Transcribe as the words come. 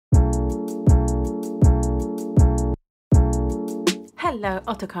Hello,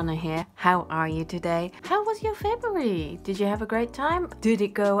 Kano here. How are you today? How was your February? Did you have a great time? Did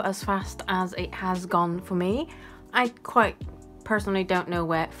it go as fast as it has gone for me? I quite personally don't know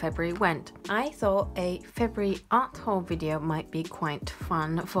where February went. I thought a February art haul video might be quite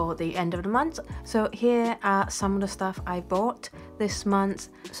fun for the end of the month. So here are some of the stuff I bought this month.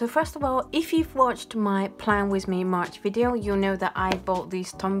 So first of all, if you've watched my Plan With Me March video, you'll know that I bought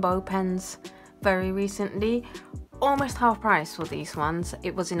these Tombow pens very recently. Almost half price for these ones.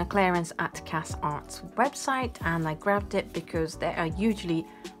 It was in a clearance at Cass Art's website and I grabbed it because they are usually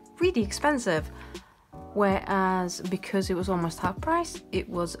really expensive. Whereas because it was almost half price, it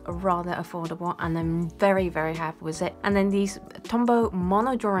was rather affordable and I'm very happy with it. And then these Tombow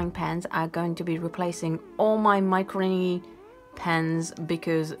mono drawing pens are going to be replacing all my micro pens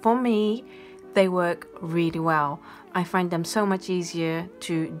because for me they work really well. I find them so much easier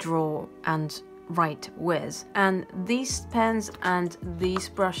to draw and write with, and these pens and these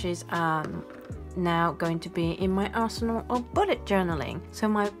brushes are now going to be in my arsenal of bullet journaling, so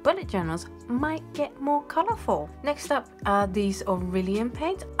my bullet journals might get more colorful. Next up are these Aurelian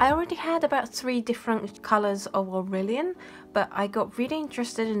paints. I already had about 3 different colors of Aurelian, but I got really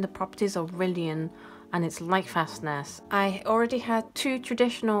interested in the properties of Aurelian and its light fastness. I already had 2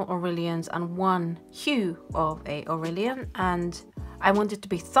 traditional Aurelians and 1 hue of a Aurelian, and I wanted to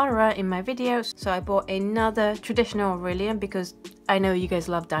be thorough in my videos, so I bought another traditional Aurelian because I know you guys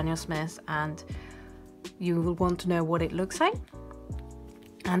love Daniel Smith and you will want to know what it looks like.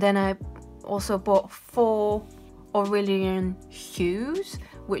 And then I also bought 4 Aurelian hues,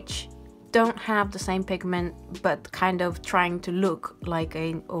 which don't have the same pigment but kind of trying to look like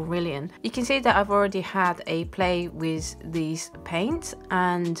an Aurelian. You can see that I've already had a play with these paints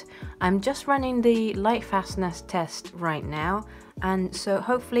and I'm just running the light fastness test right now, and so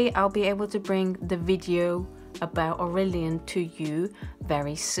hopefully I'll be able to bring the video about Aurelian to you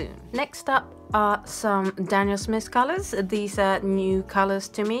very soon. Next up are some Daniel Smith colors. These are new colors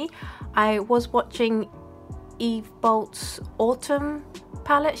to me. I was watching Eve Bolt's autumn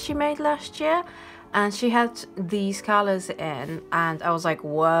palette she made last year and she had these colors in and I was like,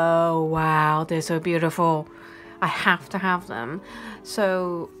 whoa, wow, they're so beautiful. I have to have them.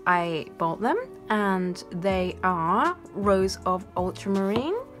 So I bought them and they are Rose of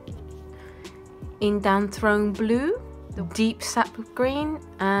Ultramarine, Indanthrone Throne Blue, Deep Sap Green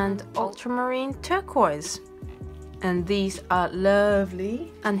and Ultramarine Turquoise. And these are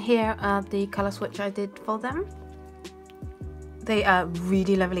lovely. And here are the color swatch I did for them. They are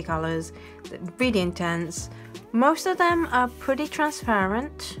really lovely colors, really intense. Most of them are pretty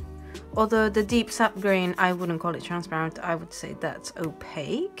transparent, although the Deep Sap Green, I wouldn't call it transparent, I would say that's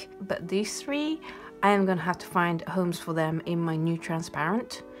opaque. But these 3, I am gonna have to find homes for them in my new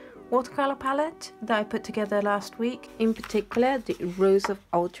transparent watercolor palette that I put together last week. In particular, the Rose of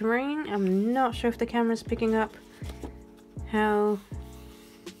Ultramarine. I'm not sure if the camera's picking up how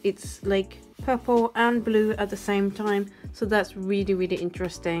it's like purple and blue at the same time, so that's really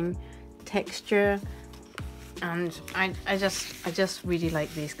interesting texture, and I just really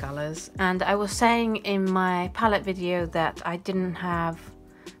like these colors. And I was saying in my palette video that I didn't have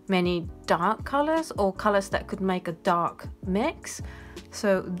many dark colors or colors that could make a dark mix,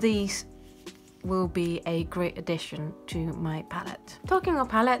 so these will be a great addition to my palette. Talking of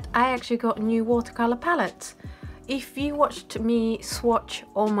palette, I actually got new watercolor palettes. If you watched me swatch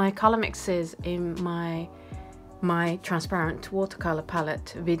all my color mixes in my transparent watercolor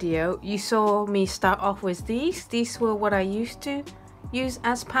palette video, you saw me start off with these. These were what I used to use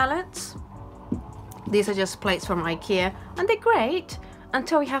as palettes. These are just plates from IKEA and they're great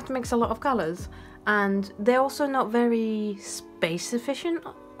until you have to mix a lot of colors, and they're also not very space efficient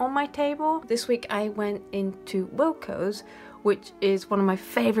on my table. This week I went into Wilko's, which is one of my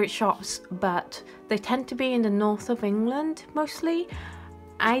favorite shops, but they tend to be in the north of England mostly.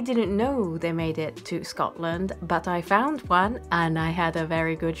 I didn't know they made it to Scotland, but I found one and I had a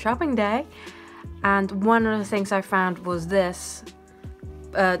very good shopping day. And one of the things I found was this,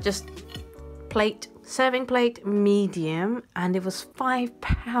 just serving plate medium, and it was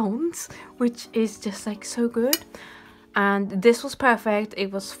 £5, which is just like so good. And this was perfect.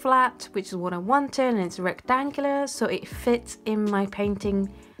 It was flat, which is what I wanted, and it's rectangular, so it fits in my painting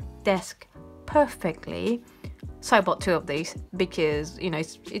desk perfectly. So I bought 2 of these because, you know,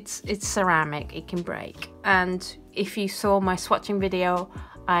 it's ceramic, it can break. And if you saw my swatching video,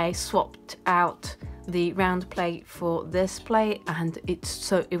 I swapped out the round plate for this plate, and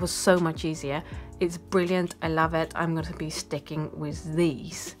it was so much easier. It's brilliant, I love it. I'm going to be sticking with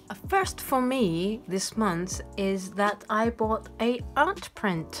these. A first for me this month is that I bought a art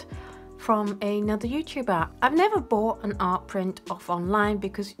print from another YouTuber. I've never bought an art print off online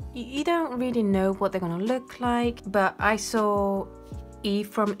because you don't really know what they're gonna look like, but I saw Eve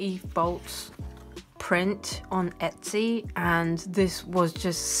from Eve Bolt's print on Etsy, and this was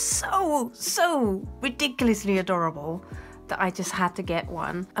just so ridiculously adorable that I just had to get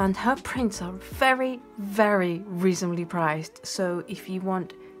one. And her prints are very reasonably priced, so if you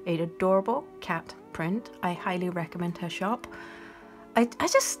want an adorable cat print, I highly recommend her shop. I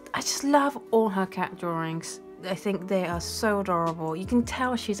just love all her cat drawings. I think they are so adorable. You can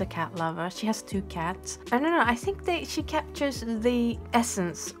tell she's a cat lover. She has 2 cats. I don't know, I think she captures the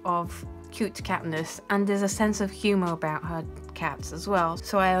essence of cute catness, and there's a sense of humor about her cats as well.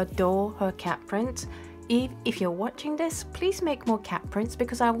 So I adore her cat prints. Eve, if you're watching this, please make more cat prints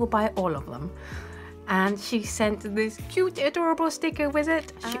because I will buy all of them. And she sent this cute adorable sticker with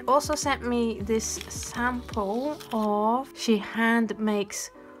it. She also sent me this sample of, she hand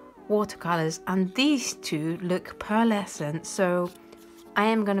makes watercolors, and these 2 look pearlescent, so I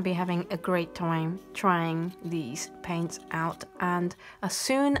am going to be having a great time trying these paints out, and as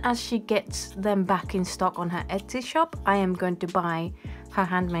soon as she gets them back in stock on her Etsy shop, I am going to buy her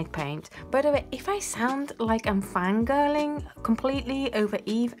handmade paint. By the way, if I sound like I'm fangirling completely over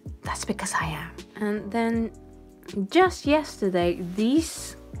Eve, that's because I am. And then just yesterday,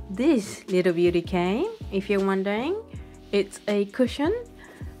 this little beauty came, if you're wondering. It's a cushion.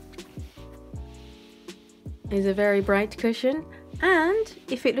 It's a very bright cushion. And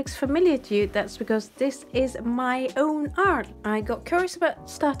if it looks familiar to you, that's because this is my own art. I got curious about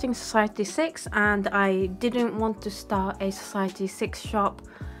starting Society 6, and I didn't want to start a Society 6 shop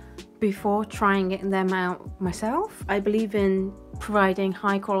before trying them out myself. I believe in providing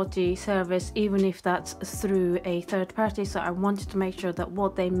high quality service, even if that's through a third party, so I wanted to make sure that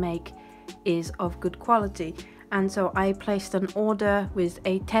what they make is of good quality. And so I placed an order with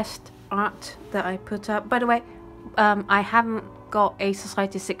a test art that I put up. By the way, I haven't got a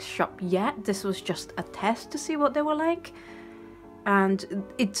Society 6 shop yet. This was just a test to see what they were like, and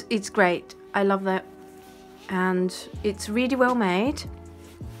it's great. I love that, and it's really well made.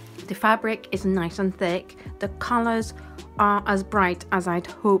 The fabric is nice and thick. The colors are as bright as I'd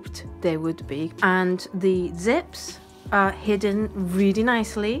hoped they would be, and the zips are hidden really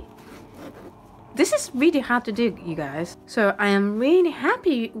nicely. This is really hard to do, you guys. So I am really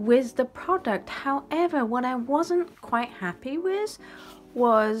happy with the product. However, what I wasn't quite happy with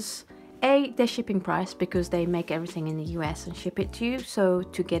was their shipping price, because they make everything in the US and ship it to you. So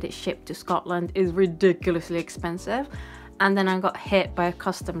to get it shipped to Scotland is ridiculously expensive. And then I got hit by a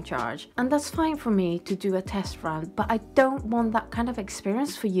custom charge, and that's fine for me to do a test run, but I don't want that kind of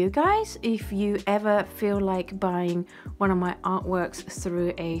experience for you guys. If you ever feel like buying one of my artworks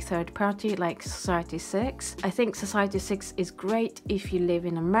through a third party like Society 6, I think Society 6 is great if you live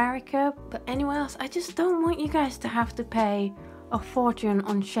in America, but anywhere else, I just don't want you guys to have to pay a fortune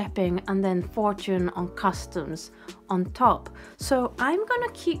on shipping and then fortune on customs on top. So I'm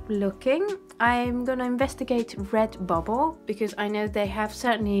gonna keep looking. I'm gonna investigate Redbubble, because I know they have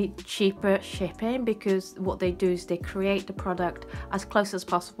certainly cheaper shipping, because what they do is they create the product as close as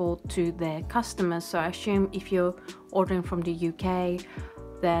possible to their customers. So I assume if you're ordering from the UK,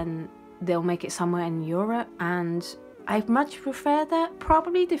 then they'll make it somewhere in Europe, and I much prefer that.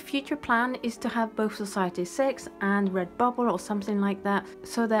 Probably the future plan is to have both Society 6 and Redbubble or something like that,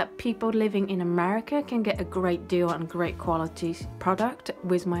 so that people living in America can get a great deal and great quality product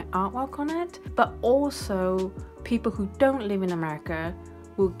with my artwork on it, but also people who don't live in America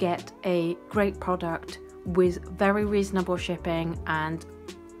will get a great product with very reasonable shipping and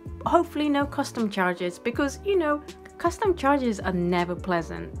hopefully no custom charges, because you know, custom charges are never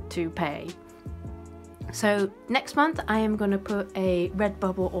pleasant to pay. So next month I am going to put a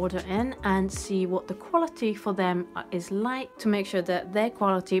Redbubble order in and see what the quality for them is like, to make sure that their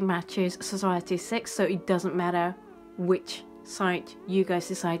quality matches Society 6, so it doesn't matter which site you guys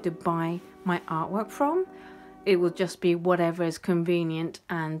decide to buy my artwork from. It will just be whatever is convenient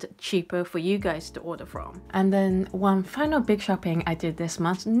and cheaper for you guys to order from. And then one final big shopping I did this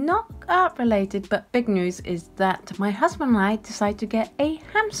month, not art related but big news, is that my husband and I decided to get a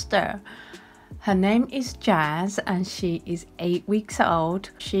hamster. Her name is Jazz and she is 8 weeks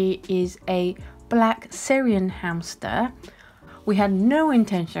old. She is a black Syrian hamster. We had no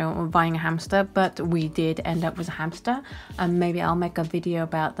intention of buying a hamster, but we did end up with a hamster, and maybe I'll make a video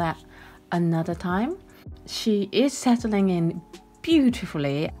about that another time. She is settling in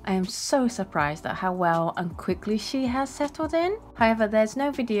beautifully. I am so surprised at how well and quickly she has settled in. However, there's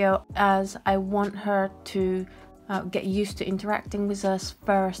no video as I want her to get used to interacting with us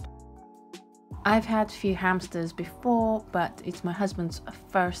first. I've had a few hamsters before, but it's my husband's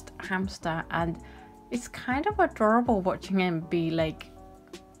first hamster, and it's kind of adorable watching him be like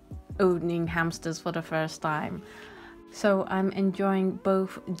owning hamsters for the first time. So I'm enjoying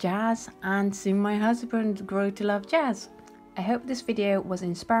both jazz and seeing my husband grow to love jazz. I hope this video was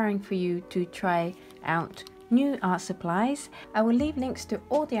inspiring for you to try out new art supplies. I will leave links to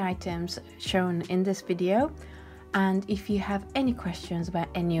all the items shown in this video. And if you have any questions about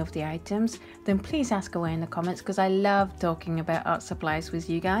any of the items, then please ask away in the comments, because I love talking about art supplies with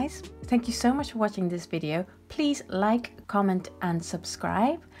you guys. Thank you so much for watching this video. Please like, comment and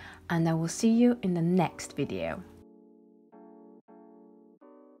subscribe, and I will see you in the next video.